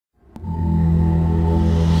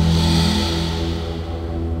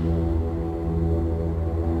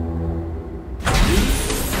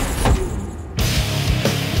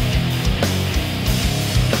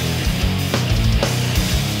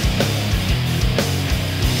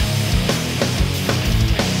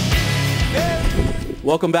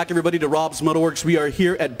Welcome back, everybody, to Rob's MetalWorks. We are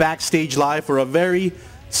here at Backstage Live for a very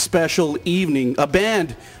special evening. A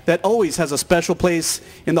band that always has a special place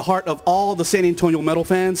in the heart of all the San Antonio metal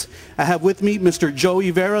fans. I have with me Mr. Joey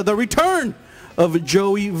Vera, the return of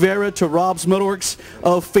Joey Vera to Rob's MetalWorks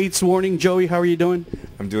of Fate's Warning. Joey, how are you doing?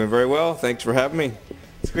 I'm doing very well. Thanks for having me.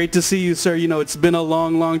 It's great to see you, sir. You know, it's been a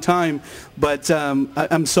long, long time, but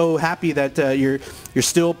I'm so happy that you're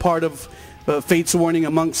still part of Fate's Warning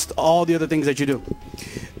amongst all the other things that you do.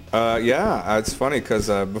 Yeah, it's funny because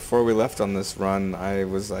before we left on this run, I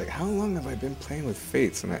was like, how long have I been playing with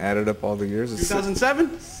Fates? And I added up all the years.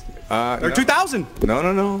 2007? Or no. 2000?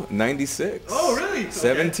 No. 96. Oh, really?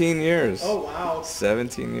 17 years. Oh, wow.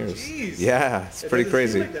 17 years. Jeez. Yeah, it's pretty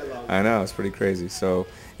crazy. Like that long. I know, it's pretty crazy. So,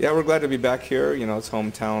 yeah, we're glad to be back here. You know, it's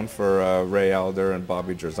hometown for Ray Alder and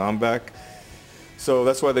Bobby Jerzambek. So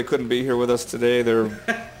that's why they couldn't be here with us today. They're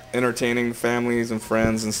entertaining families and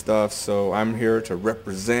friends and stuff, so I'm here to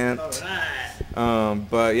represent.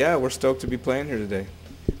 But yeah, we're stoked to be playing here today.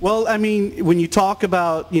 Well, I mean, when you talk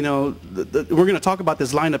about, you know, we're going to talk about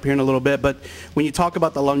this lineup here in a little bit, but when you talk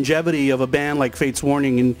about the longevity of a band like Fate's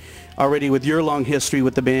Warning, and already with your long history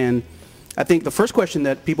with the band, I think the first question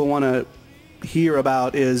that people want to hear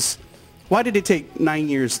about is, why did it take 9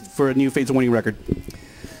 years for a new Fate's Warning record?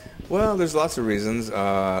 Well, there's lots of reasons.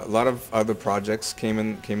 A lot of other projects came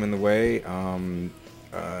in the way.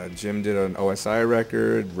 Jim did an OSI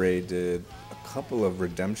record. Ray did a couple of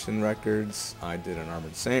Redemption records. I did an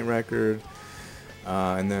Armored Saint record.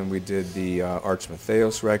 And then we did the Arch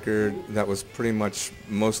Matheos record. That was pretty much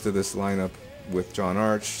most of this lineup with John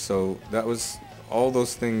Arch. So that was all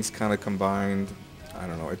those things kind of combined. I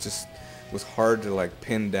don't know. It just was hard to like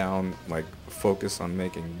pin down, like focus on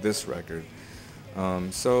making this record.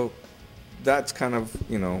 So that's kind of,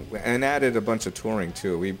 you know, and added a bunch of touring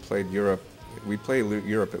too. We played Europe. We play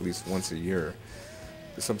Europe at least once a year,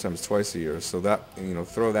 sometimes twice a year. So that, you know,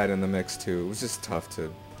 throw that in the mix too. It was just tough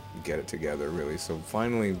to get it together, really. So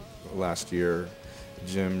finally, last year,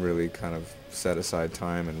 Jim really kind of set aside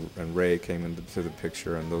time, and Ray came into the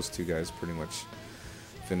picture, and those two guys pretty much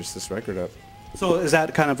finished this record up. So is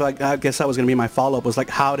that kind of like, I guess that was going to be my follow-up, was like,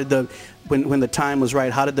 how did when the time was right,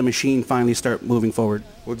 how did the machine finally start moving forward?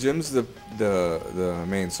 Well, Jim's the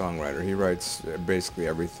main songwriter. He writes basically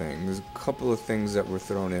everything. There's a couple of things that were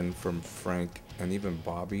thrown in from Frank and even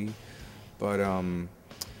Bobby, but and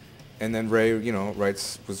then Ray, you know,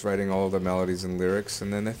 was writing all the melodies and lyrics,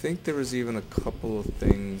 and then I think there was even a couple of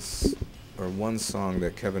things, or one song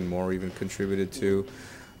that Kevin Moore even contributed to,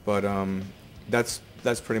 but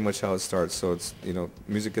that's pretty much how it starts. So it's, you know,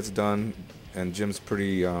 music gets done, and Jim's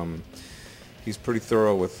he's pretty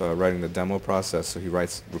thorough with writing the demo process. So he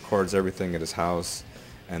records everything at his house,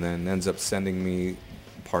 and then ends up sending me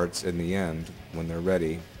parts in the end when they're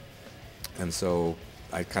ready. And so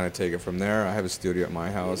I kind of take it from there. I have a studio at my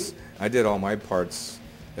house. I did all my parts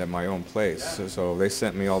at my own place. So they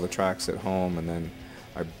sent me all the tracks at home, and then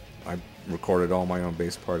I recorded all my own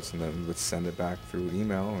bass parts, and then would send it back through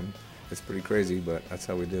email. And it's pretty crazy, but that's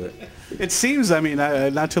how we do it. It seems, I mean,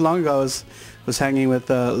 not too long ago I was hanging with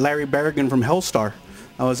Larry Berrigan from Hellstar.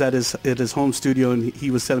 I was at his home studio, and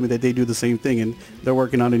he was telling me that they do the same thing, and they're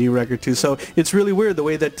working on a new record too. So it's really weird the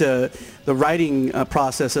way that the writing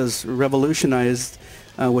process has revolutionized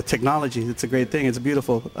with technology. It's a great thing. It's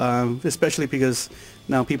beautiful, especially because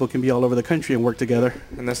now people can be all over the country and work together.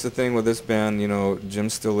 And that's the thing with this band. You know, Jim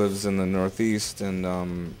still lives in the Northeast,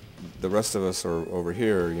 and the rest of us are over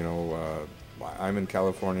here. You know, I'm in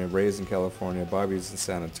California, Ray's in California, Bobby's in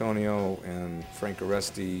San Antonio, and Frank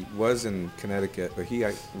Aresti was in Connecticut, but he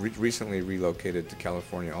recently relocated to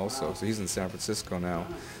California also. So he's in San Francisco now.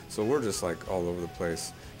 So we're just like all over the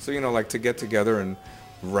place. So, you know, like to get together and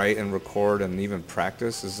write and record and even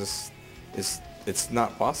practice it's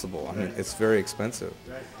not possible. I mean, it's very expensive.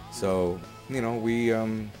 So, you know,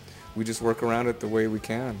 we just work around it the way we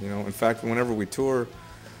can. You know, in fact, whenever we tour,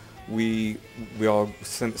 we all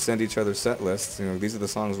send each other set lists. You know, these are the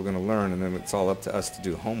songs we're going to learn, and then it's all up to us to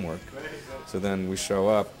do homework. So then we show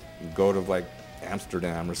up, go to like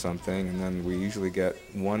Amsterdam or something, and then we usually get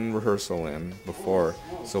one rehearsal in before.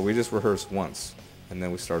 So we just rehearse once, and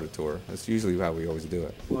then we start a tour. That's usually how we always do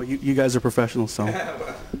it. Well, you guys are professionals, so.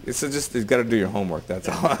 It's just, you've got to do your homework, that's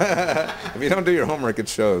all. If you don't do your homework, it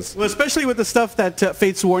shows. Well, especially with the stuff that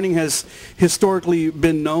Fate's Warning has historically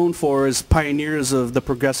been known for as pioneers of the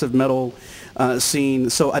progressive metal scene.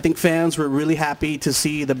 So I think fans were really happy to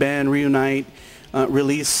see the band reunite,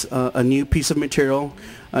 release a new piece of material.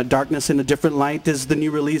 Darkness in a Different Light is the new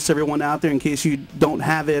release, everyone out there, in case you don't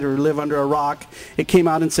have it or live under a rock. It came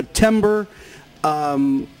out in September.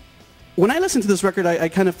 when I listen to this record, I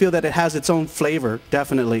kind of feel that it has its own flavor,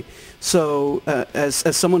 definitely. So as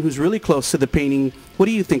someone who's really close to the painting, what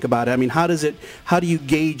do you think about it? I mean, how do you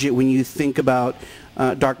gauge it when you think about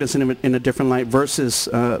Darkness in a Different Light versus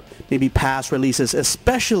maybe past releases,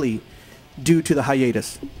 especially due to the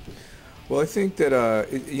hiatus? Well, I think that,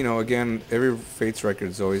 you know, again, every Fates record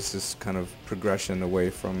is always this kind of progression away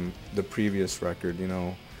from the previous record, you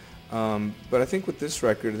know. But I think with this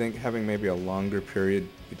record, I think having maybe a longer period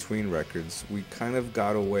between records, we kind of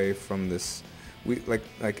got away from this. We like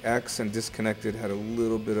X and Disconnected had a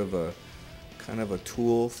little bit of a kind of a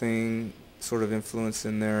Tool thing sort of influence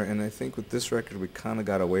in there, and I think with this record we kind of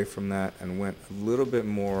got away from that and went a little bit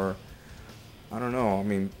more, I don't know, I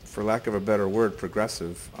mean, for lack of a better word,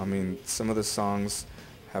 progressive. I mean, some of the songs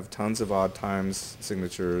have tons of odd times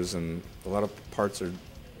signatures, and a lot of parts are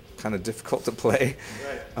kind of difficult to play.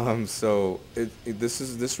 Right. So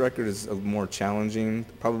this record is more challenging,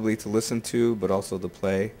 probably to listen to, but also to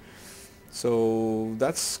play. So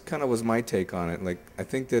that's kind of was my take on it. Like, I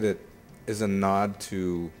think that it is a nod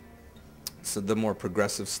to the more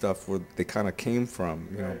progressive stuff where they kind of came from,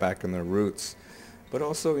 you know, back in their roots. But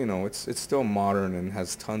also, you know, it's still modern and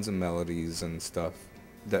has tons of melodies and stuff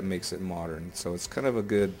that makes it modern. So it's kind of a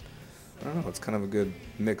good, I don't know, it's kind of a good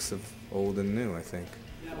mix of old and new, I think.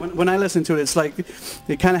 When I listen to it, it's like,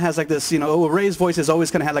 it kind of has like this, you know, Ray's voice has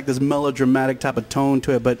always kind of had like this melodramatic type of tone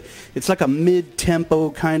to it, but it's like a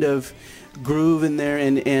mid-tempo kind of groove in there,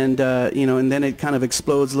 and you know, and then it kind of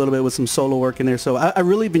explodes a little bit with some solo work in there. So I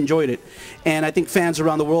really have enjoyed it, and I think fans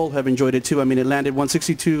around the world have enjoyed it too. I mean, it landed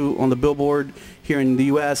 162 on the Billboard here in the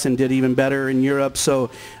U.S. and did even better in Europe. So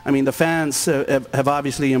I mean, the fans have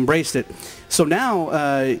obviously embraced it. So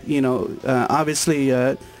now, you know, obviously.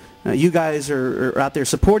 You guys are out there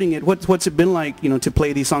supporting it. What's it been like, you know, to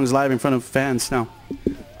play these songs live in front of fans now?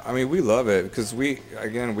 I mean, we love it because we've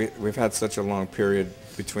had such a long period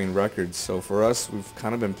between records. So for us, we've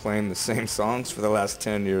kind of been playing the same songs for the last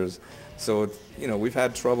 10 years. So, you know, we've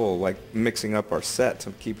had trouble like mixing up our set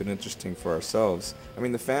to keep it interesting for ourselves. I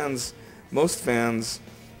mean, the fans, most fans,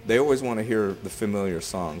 they always want to hear the familiar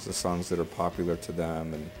songs, the songs that are popular to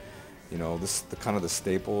them, and you know, the kind of the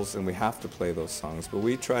staples, and we have to play those songs. But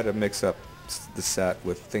we try to mix up the set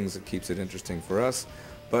with things that keeps it interesting for us.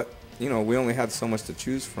 But, you know, we only had so much to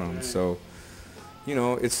choose from. So, you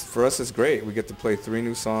know, for us, it's great. We get to play 3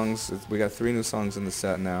 new songs. We got 3 new songs in the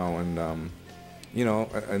set now. And, you know,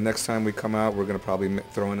 next time we come out, we're going to probably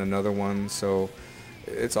throw in another one. So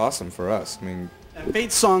it's awesome for us. I mean,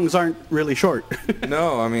 Fate's songs aren't really short.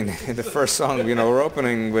 No, I mean, the first song, you know, we're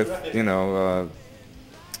opening with, you know,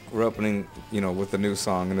 with a new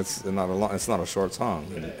song, and it's not a short song,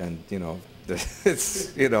 and you know,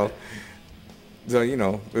 it's, you know, so, you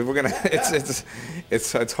know, we're gonna,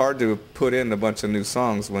 it's hard to put in a bunch of new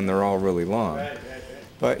songs when they're all really long.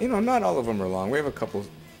 But you know, not all of them are long. We have a couple,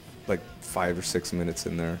 like 5 or 6 minutes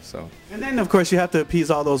in there. So. And then of course you have to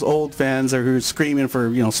appease all those old fans who are screaming for,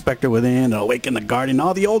 you know, Spectre Within, Awaken the Guardian,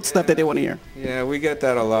 all the old stuff that they want to hear. Yeah, we get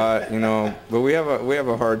that a lot, you know, but we have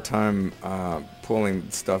a hard time pulling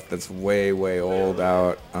stuff that's way old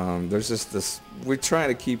out. There's just this, we're trying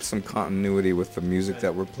to keep some continuity with the music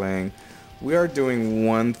that we're playing. We are doing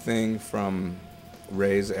one thing from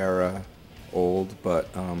Ray's era, old, but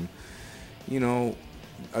you know,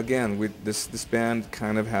 again, this band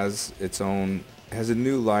kind of has a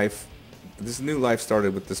new life. This new life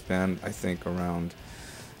started with this band, I think, around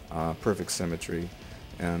Perfect Symmetry,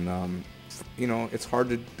 and you know, it's hard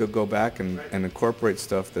to go back and incorporate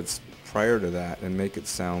stuff that's prior to that and make it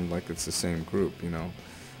sound like it's the same group, you know.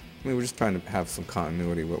 I mean, we're just trying to have some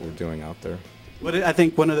continuity what we're doing out there. But I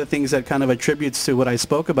think one of the things that kind of attributes to what I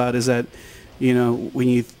spoke about is that, you know, when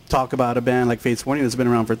you talk about a band like Fates Warning that's been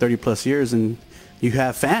around for 30 plus years, and you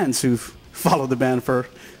have fans who've followed the band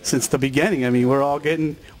since the beginning. I mean, we're all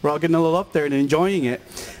getting a little up there and enjoying it.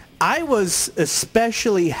 I was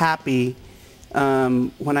especially happy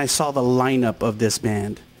when I saw the lineup of this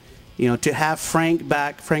band. You know, to have Frank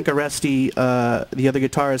Aresti, the other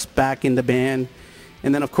guitarist, back in the band,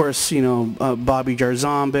 and then of course, you know, Bobby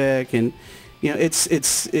Jarzombek, and you know, it's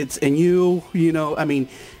and you know, I mean,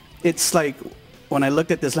 it's like when I looked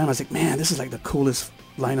at this lineup, I was like, man, this is like the coolest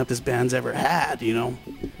lineup this band's ever had, you know.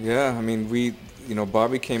 Yeah, I mean, you know,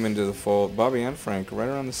 Bobby came into the fold, Bobby and Frank, right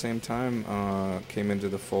around the same time, came into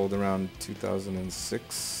the fold around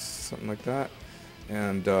 2006, something like that.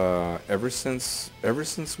 And ever since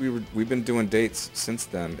we've been doing dates since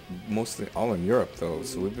then, mostly all in Europe though.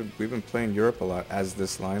 So we've been playing Europe a lot as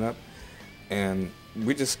this lineup, and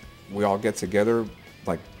we all get together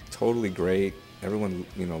like totally great. Everyone,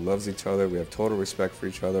 you know, loves each other. We have total respect for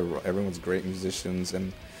each other. Everyone's great musicians,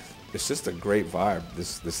 and it's just a great vibe,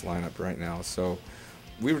 this lineup right now. So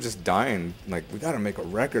we were just dying, like, we got to make a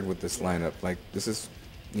record with this lineup. Like, this is,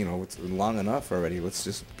 you know, it's long enough already. Let's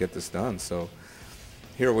just get this done. So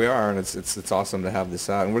here we are, and it's awesome to have this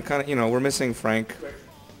out. And we're kind of, you know, we're missing Frank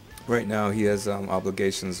right now. He has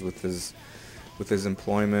obligations with his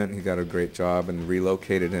employment. He got a great job and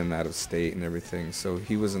relocated him out of state and everything. So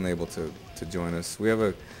he wasn't able to join us. We have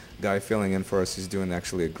a guy filling in for us. He's doing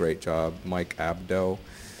actually a great job, Mike Abdo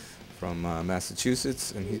from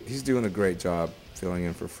Massachusetts, and he's doing a great job filling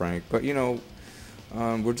in for Frank. But, you know,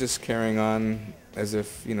 we're just carrying on as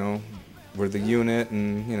if, you know, we're the unit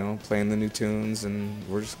and, you know, playing the new tunes, and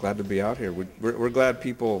we're just glad to be out here. We're glad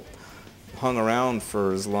people hung around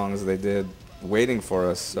for as long as they did waiting for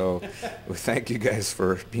us, so we thank you guys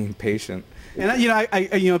for being patient. And you know,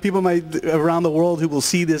 you know, people might around the world who will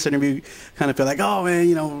see this interview kind of feel like, oh man,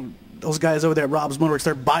 you know, those guys over there at Rob's MetalWorks,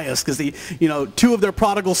 they're biased because you know, two of their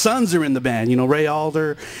prodigal sons are in the band, you know, Ray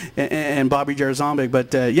Alder and Bobby Jarzombic.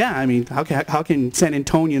 But yeah, I mean, how can San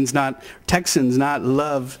Antonians Texans not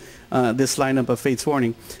love this lineup of Fates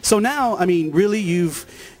Warning? So now, I mean, really, you've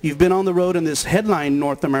been on the road on this headline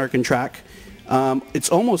North American track. It's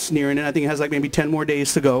almost nearing it. I think it has like maybe 10 more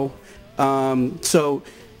days to go. So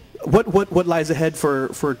what lies ahead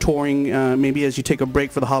for touring, maybe as you take a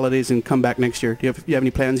break for the holidays and come back next year? Do you have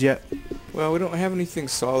any plans yet? Well, we don't have anything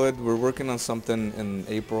solid. We're working on something in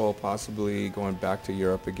April, possibly going back to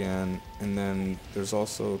Europe again. And then there's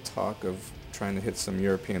also talk of trying to hit some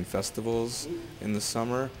European festivals in the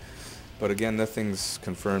summer. But again, nothing's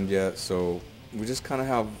confirmed yet, so we just kind of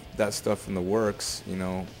have that stuff in the works, you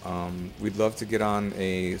know. We'd love to get on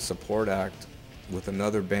a support act with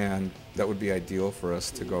another band. That would be ideal for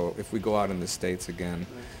us to go, if we go out in the States again.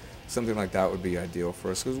 Something like that would be ideal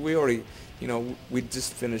for us, because we already, you know, we're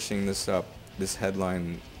just finishing this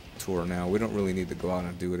headline tour now. We don't really need to go out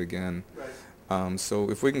and do it again. So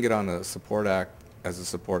if we can get on a support act as a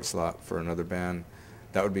support slot for another band,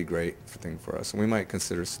 that would be great thing for us. And we might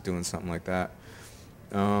consider doing something like that.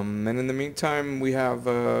 And in the meantime, we have,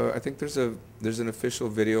 I think there's an official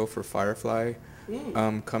video for Firefly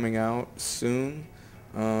coming out soon.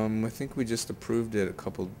 I think we just approved it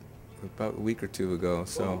about a week or two ago,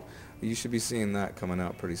 so you should be seeing that coming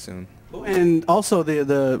out pretty soon. And also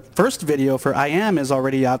the first video for I Am is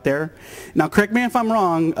already out there. Now correct me if I'm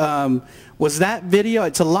wrong, was that video,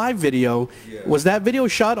 it's a live video, was that video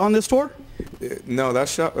shot on this tour? No,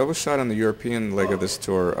 that was shot on the European leg of this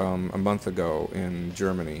tour a month ago in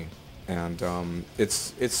Germany, and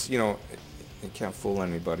it's you know, it can't fool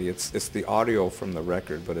anybody. It's the audio from the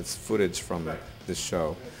record, but it's footage from this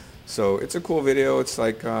show. So it's a cool video. It's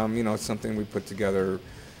like you know, it's something we put together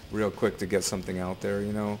real quick to get something out there.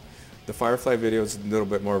 You know, the Firefly video is a little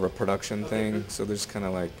bit more of a production thing, so there's kind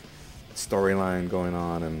of like storyline going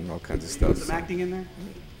on and all kinds of stuff. Some acting in there?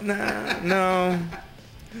 Nah, no.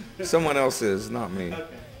 Someone else is, not me.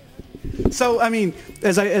 Okay. So, I mean,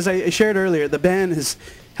 as I shared earlier, the band has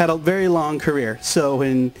had a very long career. So,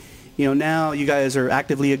 when, you know, now you guys are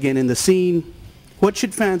actively again in the scene, what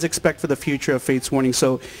should fans expect for the future of Fates Warning?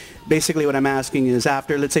 So, basically what I'm asking is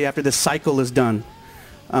let's say after this cycle is done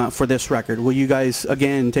for this record, will you guys,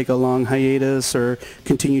 again, take a long hiatus or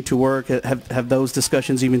continue to work? Have those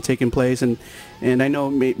discussions even taken place? And I know,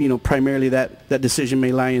 you know, primarily that decision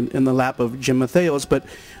may lie in the lap of Jim Matheos, but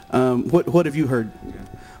what have you heard? Yeah.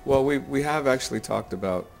 Well, we have actually talked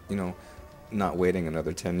about, you know, not waiting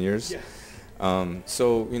another 10 years. Yeah.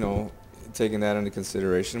 So, you know, taking that into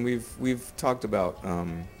consideration, we've talked about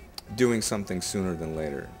doing something sooner than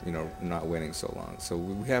later, you know, not waiting so long. So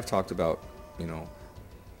we have talked about, you know,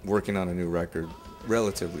 working on a new record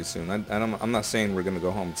relatively soon. I'm not saying we're going to go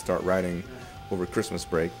home and start writing over Christmas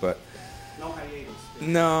break, but no hiatus.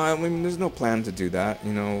 No, I mean, there's no plan to do that.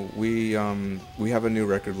 You know, we have a new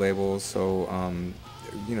record label, so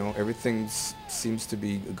you know, everything seems to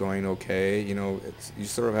be going okay. You know, you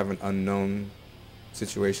sort of have an unknown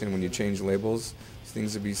situation when you change labels.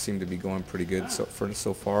 Things seem to be going pretty good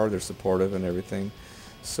so far. They're supportive and everything.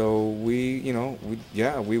 So we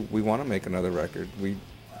want to make another record. We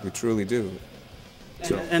truly do.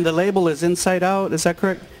 So. And the label is Inside Out, is that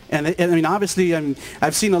correct? And I mean, obviously,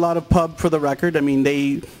 I've seen a lot of pub for the record. I mean,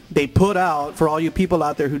 they put out, for all you people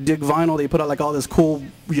out there who dig vinyl, they put out like all this cool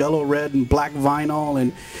yellow, red, and black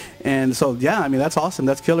vinyl, and so yeah, I mean, that's awesome.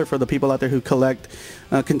 That's killer for the people out there who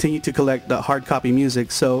continue to collect hard copy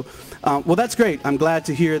music. So, well, that's great. I'm glad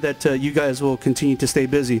to hear that you guys will continue to stay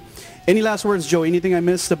busy. Any last words, Joe? Anything I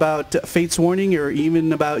missed about Fates Warning, or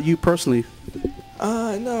even about you personally?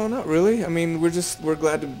 No, not really. I mean, we're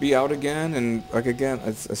glad to be out again, and like again,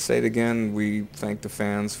 I say it again, we thank the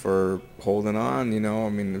fans for holding on. You know, I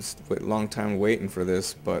mean, it's a long time waiting for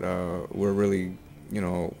this, but we're really, you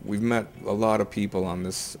know, we've met a lot of people on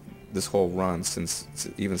this whole run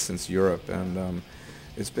even since Europe, and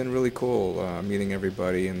it's been really cool meeting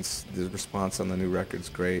everybody, and the response on the new record's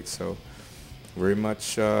great. So very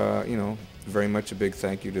much, you know, very much a big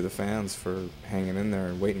thank you to the fans for hanging in there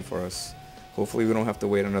and waiting for us. Hopefully we don't have to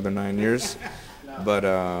wait another 9 years, but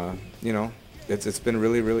you know, it's been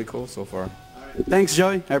really, really cool so far. Thanks,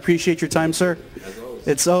 Joey. I appreciate your time, sir. As always.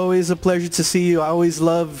 It's always a pleasure to see you. I always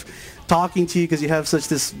love talking to you because you have such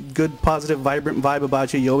this good, positive, vibrant vibe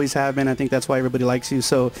about you. You always have been. I think that's why everybody likes you.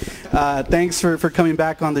 So thanks for coming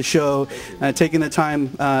back on the show, taking the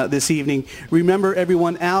time this evening. Remember,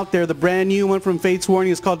 everyone out there, the brand new one from Fates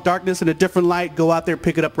Warning is called Darkness in a Different Light. Go out there,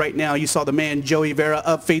 pick it up right now. You saw the man, Joey Vera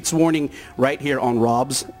of Fates Warning, right here on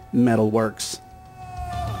Rob's MetalWorks.